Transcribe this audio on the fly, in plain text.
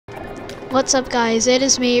What's up guys, it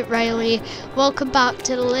is me, Riley. Welcome back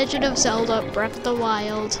to The Legend of Zelda Breath of the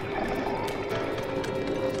Wild.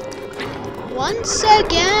 Once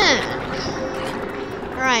again!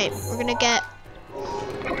 Alright, we're gonna get...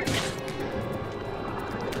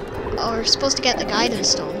 Oh, we're supposed to get the Guidance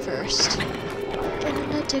Stone first.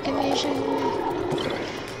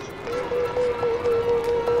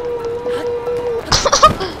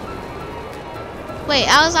 Wait,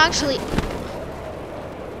 I was actually...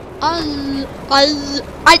 I'm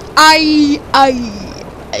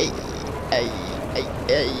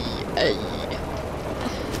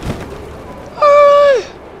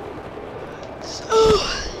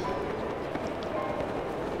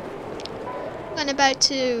about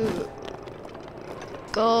to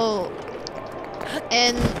go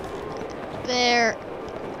in there.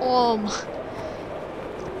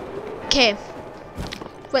 Okay,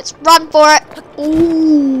 let's run for it.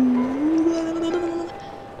 Ooh.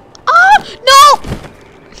 No!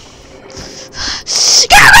 Let's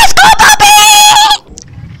go, puppy!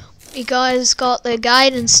 You guys got the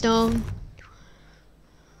Guidance Stone.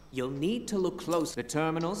 You'll need to look close. The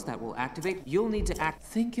terminals that will activate, you'll need to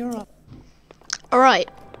think you're up.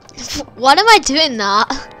 Alright. What am I doing that?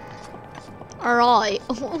 Alright.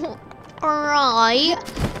 Alright.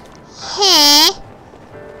 Hey.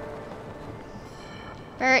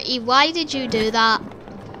 Bertie, why did you do that?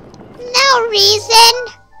 No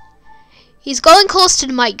reason. He's going close to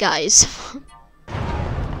the mic, guys.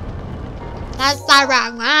 That's the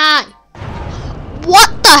wrong one.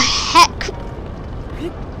 What the heck?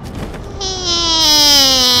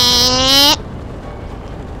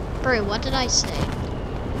 Bro, what did I say?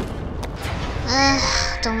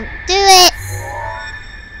 Don't do it.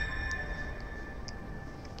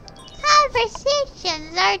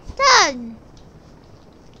 Conversations are done.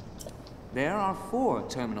 There are 4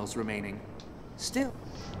 terminals remaining. Still.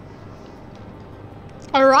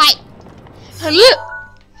 All right. Hello.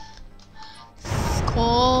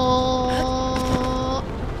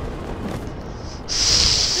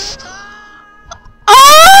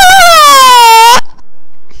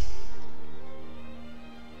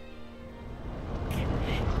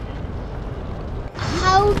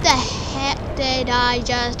 How the heck did I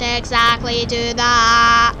just exactly do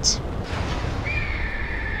that?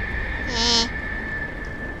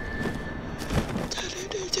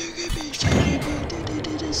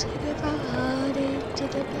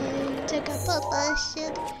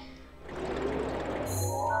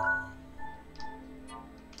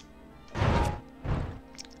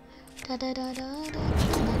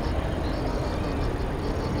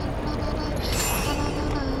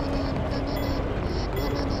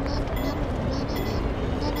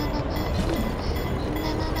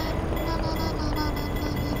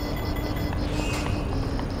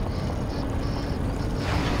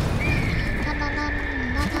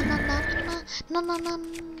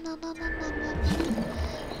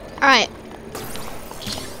 Alright.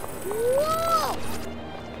 Whoa!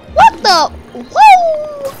 What the?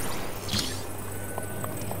 Whoa!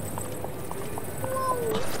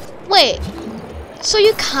 Wait. So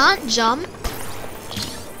you can't jump?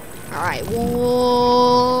 Alright.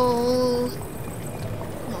 Whoa.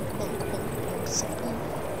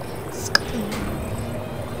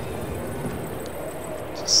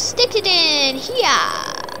 Just stick it in here.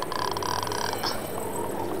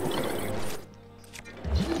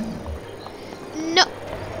 No.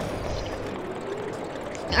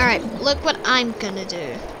 Alright, look what I'm gonna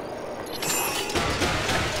do.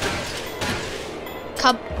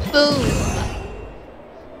 Kaboom!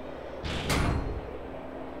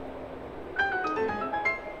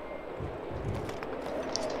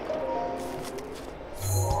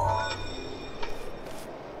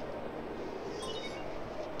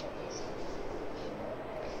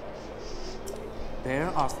 There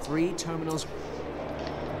are 3 terminals.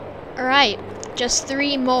 Alright, just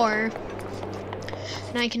 3 more.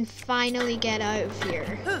 And I can finally get out of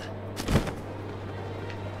here.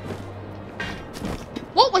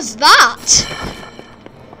 What was that?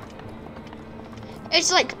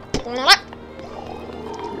 It's like...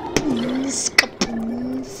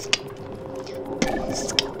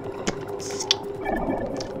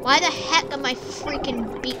 Why the heck am I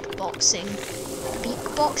freaking beatboxing?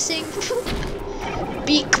 Beatboxing?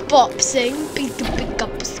 Beatboxing?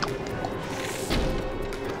 Beatboxing.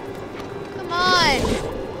 Come on!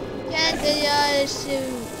 Get the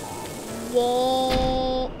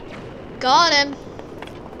wall. Got him.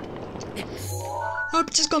 I'm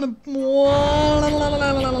just gonna.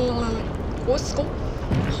 Let's go.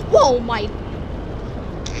 Whoa, my.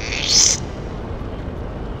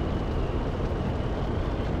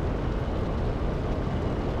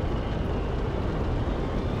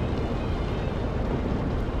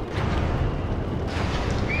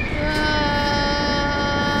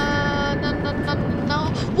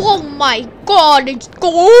 my god, it's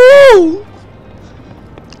go!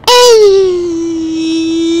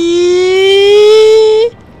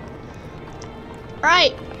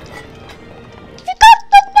 Right. We got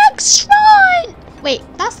the next shrine! Wait,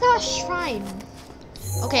 that's not a shrine.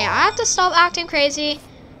 Okay, I have to stop acting crazy.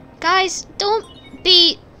 Guys, don't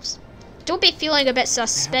be feeling a bit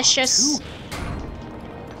suspicious.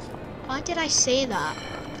 Why did I say that?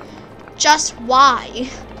 Just why?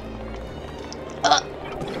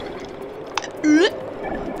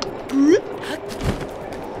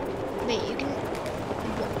 Wait, you can...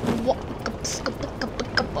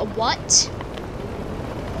 What?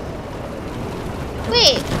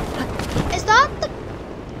 Wait, is that the...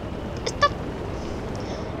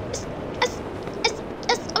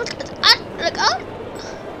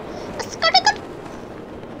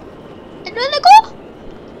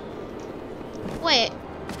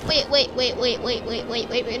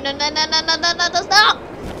 Wait, no, stop!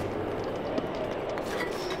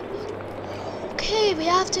 Okay, we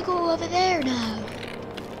have to go over there now.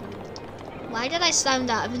 Why did I sound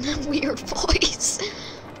that in a weird voice?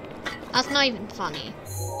 That's not even funny.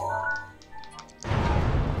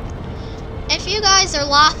 If you guys are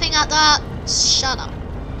laughing at that, shut up.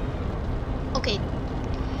 Okay.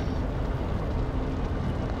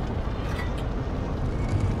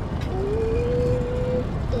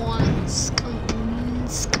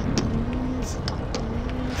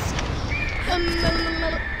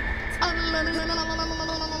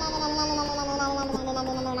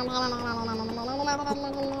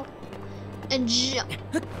 And jump.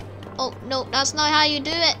 Oh no, that's not how you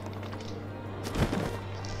do it.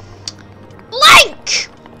 Link!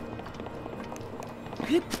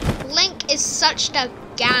 Link is such a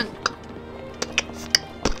gank.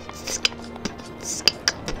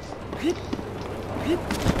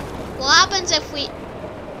 What happens if we...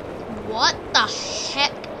 What the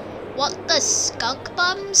heck? What the skunk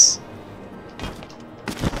bums?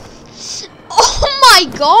 Oh my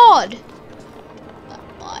god!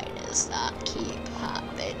 Why does that keep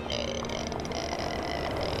happening?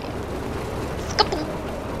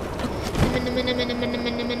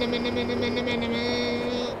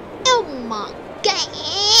 Oh my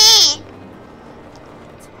god!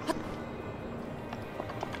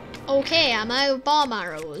 Okay, I'm out of bomb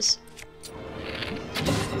arrows.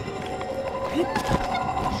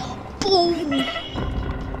 Boom!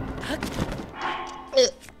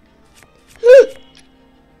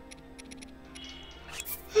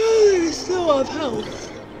 I still have health.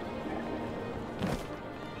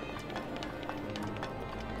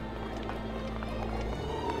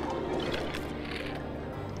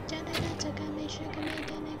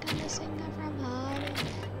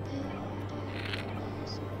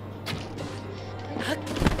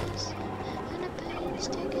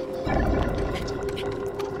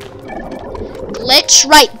 Glitch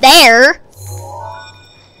right there.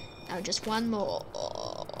 Now just one more.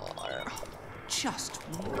 Just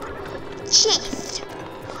one.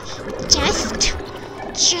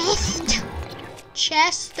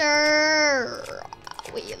 Chester.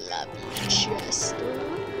 We love you, Chester.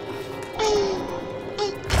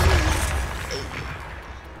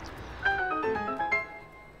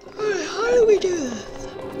 Alright, how do we do this?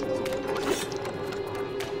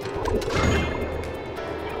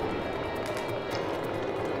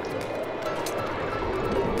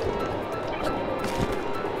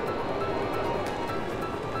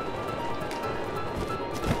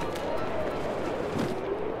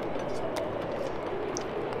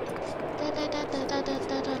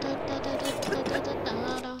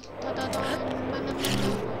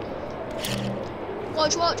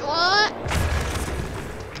 What?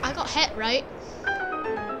 I got hit, right?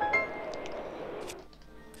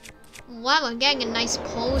 Wow, I'm getting a nice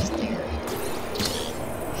pose there.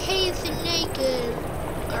 Hey, the naked.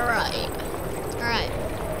 Alright.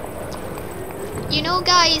 You know,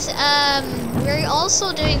 guys, we're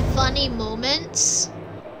also doing funny moments.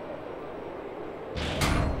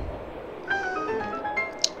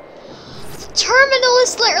 The terminal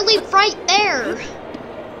is literally right there.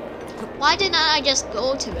 Why didn't I just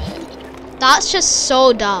go to it? That's just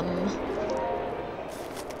so dumb.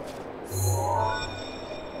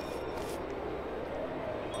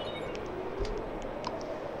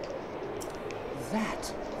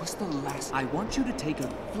 That was the last. I want you to take a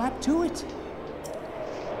flap to it.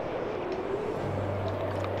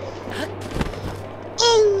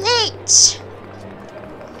 Alright.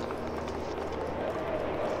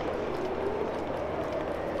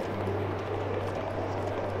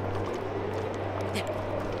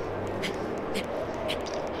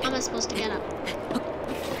 How am I supposed to get up?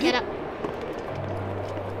 Get up.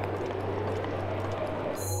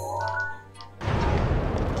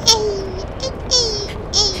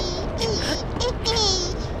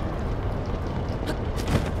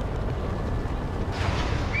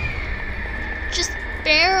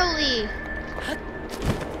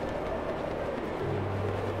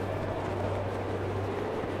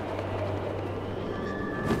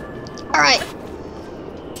 Alright.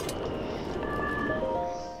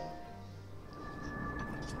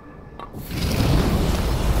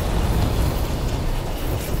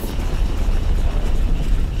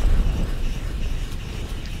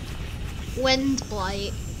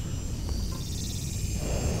 Windblight.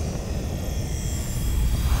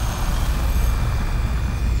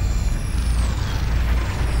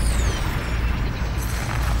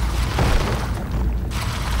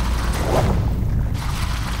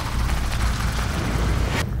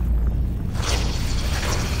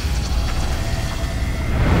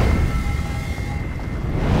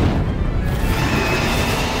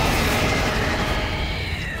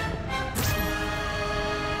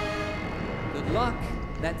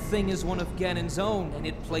 That thing is one of Ganon's own, and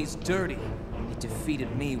it plays dirty. It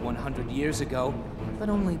defeated me 100 years ago, but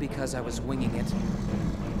only because I was winging it.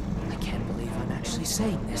 I can't believe I'm actually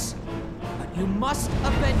saying this, but you must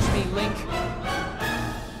avenge me, Link!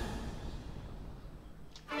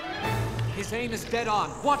 His aim is dead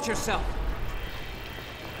on. Watch yourself!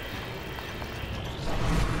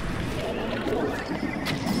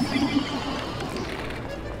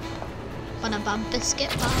 On a bum biscuit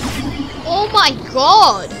bar. Oh my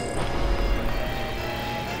god!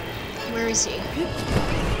 Where is he?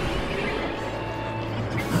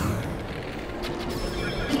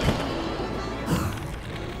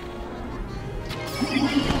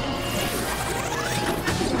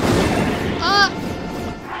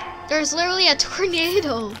 There's literally a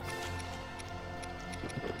tornado.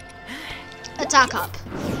 Attack up.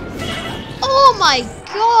 Oh my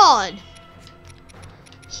god!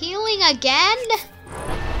 Healing again?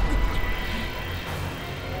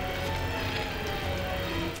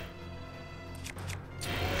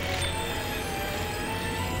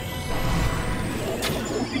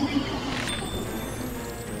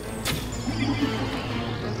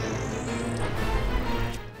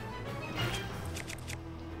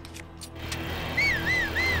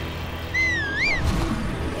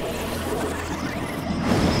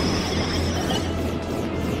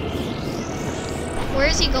 Where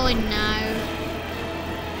is he going now?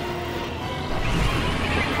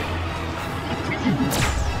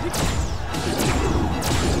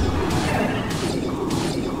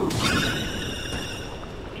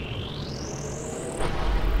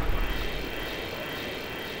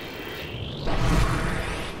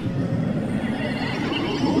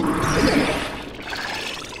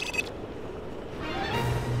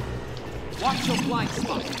 Watch your blind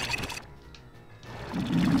spot.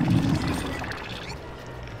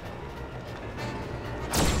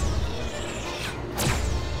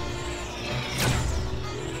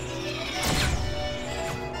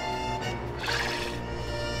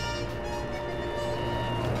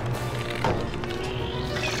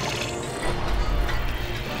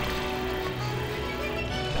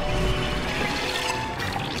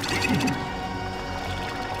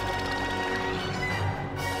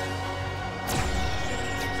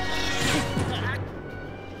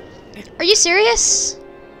 Are you serious?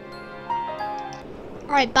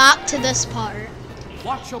 Alright, back to this part.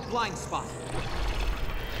 Watch your blind spot.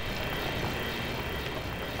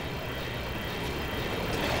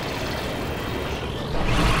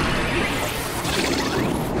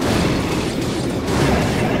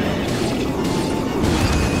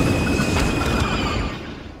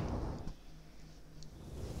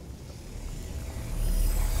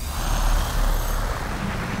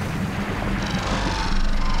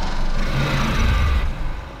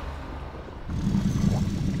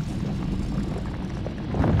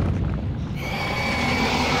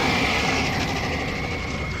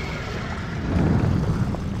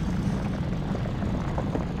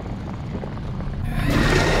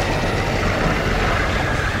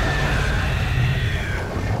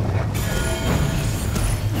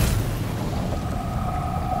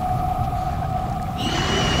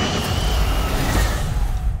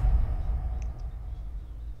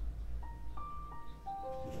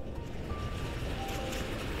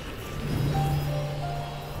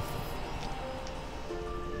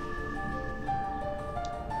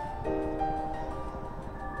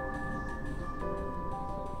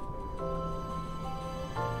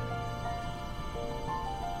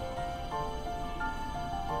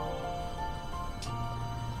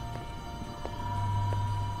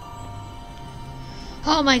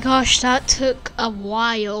 Oh my gosh, that took a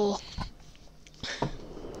while.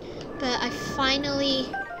 But I finally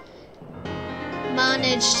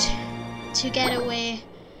managed to get away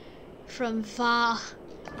from VAH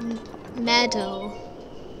MEDOH.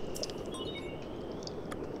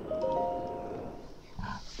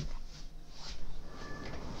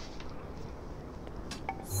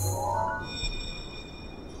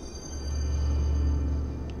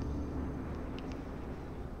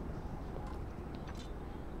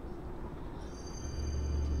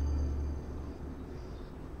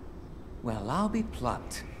 Well, I'll be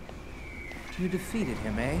plucked. You defeated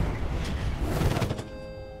him, eh?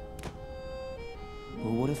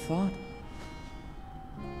 Who would have thought?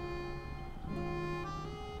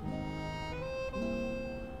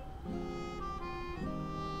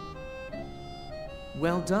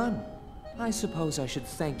 Well done. I suppose I should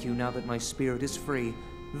thank you now that my spirit is free.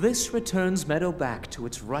 This returns MEDOH back to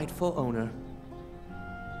its rightful owner.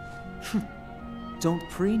 Don't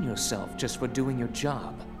preen yourself just for doing your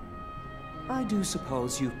job. I do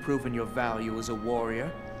suppose you've proven your value as a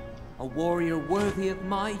warrior worthy of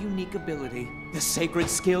my unique ability, the sacred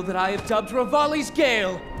skill that I have dubbed Revali's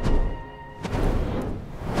Gale!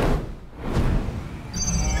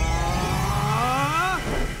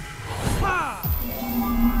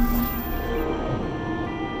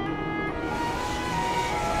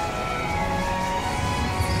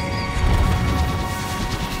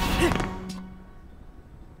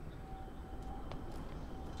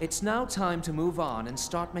 It's now time to move on and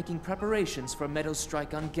start making preparations for MEDOH's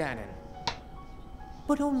strike on Ganon.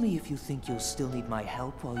 But only if you think you'll still need my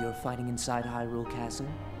help while you're fighting inside Hyrule Castle.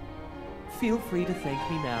 Feel free to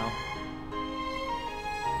thank me now.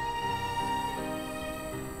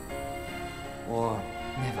 Or,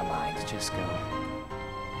 never mind, just go.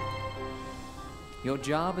 Your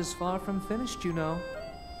job is far from finished, you know.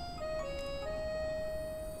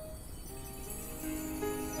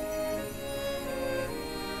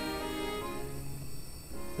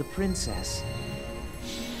 The princess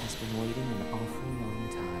has been waiting an awfully long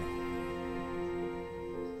time.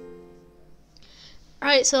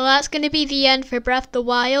 Alright, so that's going to be the end for Breath of the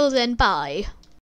Wild, and bye.